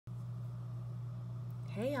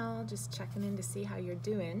Hey y'all, just checking in to see how you're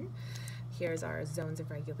doing. Here's our zones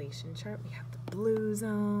of regulation chart. We have the blue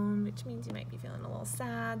zone, which means you might be feeling a little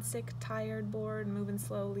sad, sick, tired, bored, moving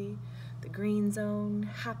slowly. The green zone,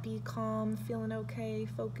 happy, calm, feeling okay,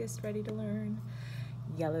 focused, ready to learn.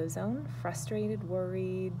 Yellow zone, frustrated,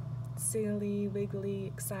 worried, silly, wiggly,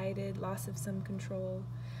 excited, loss of some control.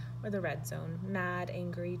 Or the red zone, mad,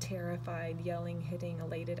 angry, terrified, yelling, hitting,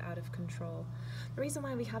 elated, out of control. The reason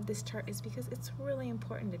why we have this chart is because it's really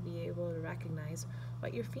important to be able to recognize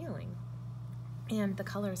what you're feeling. And the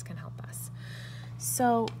colors can help us.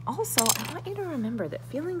 So also, I want you to remember that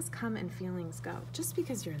feelings come and feelings go. Just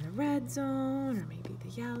because you're in the red zone or maybe the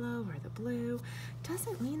yellow or the blue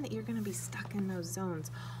doesn't mean that you're going to be stuck in those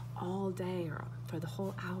zones all day or for the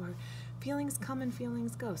whole hour. Feelings come and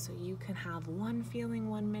feelings go, so you can have one feeling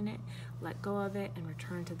 1 minute, let go of it, and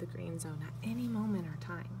return to the green zone at any moment or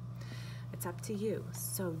time. It's up to you.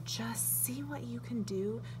 So just see what you can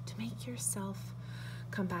do to make yourself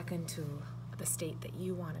come back into the state that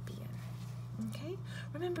you want to be in. Okay?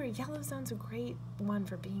 Remember, yellow zone's a great one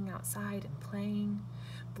for being outside and playing.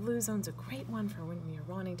 Blue zone's a great one for when you're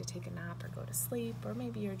wanting to take a nap or go to sleep, or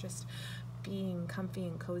maybe you're just being comfy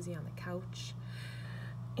and cozy on the couch.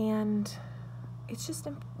 And it's just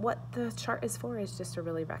what the chart is for, is just to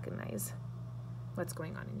really recognize what's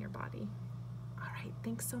going on in your body. All right,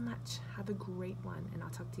 thanks so much. Have a great one, and I'll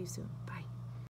talk to you soon. Bye.